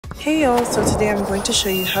Hey y'all, so today I'm going to show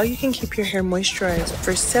you how you can keep your hair moisturized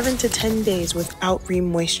for 7 to 10 days without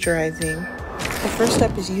remoisturizing. The first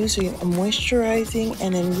step is using a moisturizing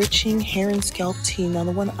and enriching hair and scalp tea. Now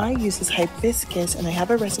the one I use is hibiscus, and I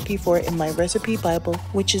have a recipe for it in my recipe Bible,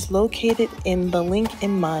 which is located in the link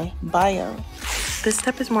in my bio. This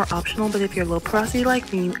step is more optional, but if you're low porosity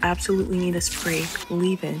like me, you absolutely need a spray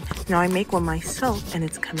leave-in. Now I make one myself and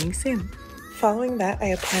it's coming soon. Following that, I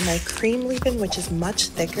apply my cream leave-in, which is much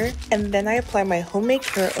thicker, and then I apply my homemade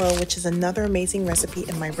hair oil, which is another amazing recipe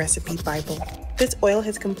in my recipe Bible. This oil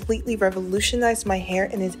has completely revolutionized my hair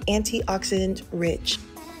and is antioxidant rich.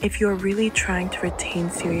 If you're really trying to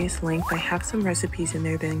retain serious length, I have some recipes in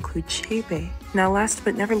there that include shea. Now last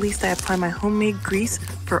but never least, I apply my homemade grease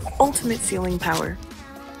for ultimate sealing power.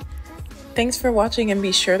 Thanks for watching, and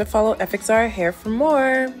be sure to follow EfikZara Hair for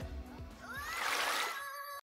more!